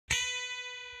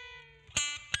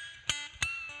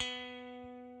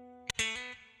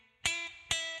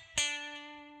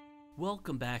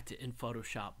Welcome back to In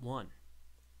Photoshop 1.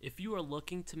 If you are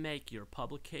looking to make your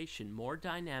publication more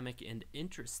dynamic and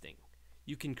interesting,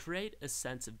 you can create a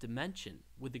sense of dimension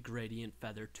with the Gradient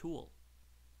Feather tool.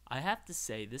 I have to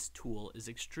say this tool is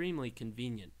extremely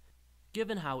convenient,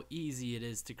 given how easy it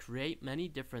is to create many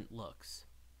different looks.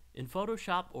 In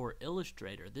Photoshop or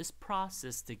Illustrator, this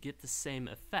process to get the same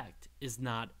effect is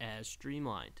not as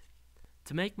streamlined.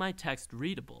 To make my text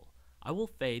readable, I will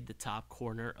fade the top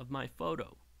corner of my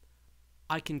photo.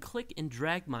 I can click and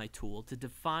drag my tool to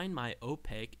define my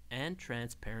opaque and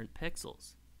transparent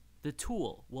pixels. The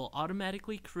tool will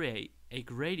automatically create a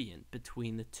gradient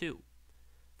between the two.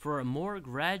 For a more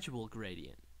gradual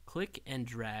gradient, click and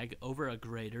drag over a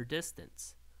greater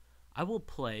distance. I will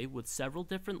play with several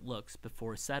different looks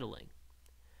before settling.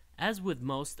 As with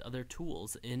most other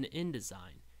tools in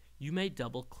InDesign, you may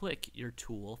double-click your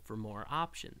tool for more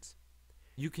options.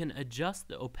 You can adjust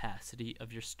the opacity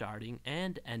of your starting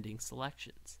and ending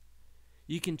selections.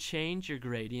 You can change your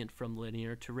gradient from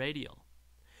linear to radial.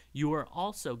 You are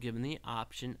also given the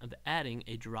option of adding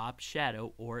a drop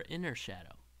shadow or inner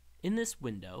shadow. In this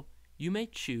window, you may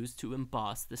choose to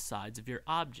emboss the sides of your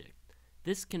object.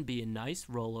 This can be a nice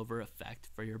rollover effect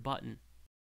for your button.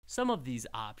 Some of these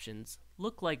options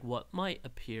look like what might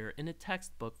appear in a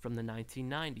textbook from the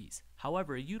 1990s.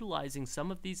 However, utilizing some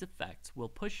of these effects will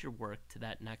push your work to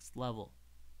that next level.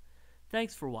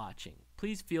 Thanks for watching.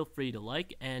 Please feel free to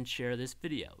like and share this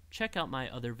video. Check out my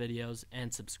other videos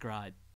and subscribe.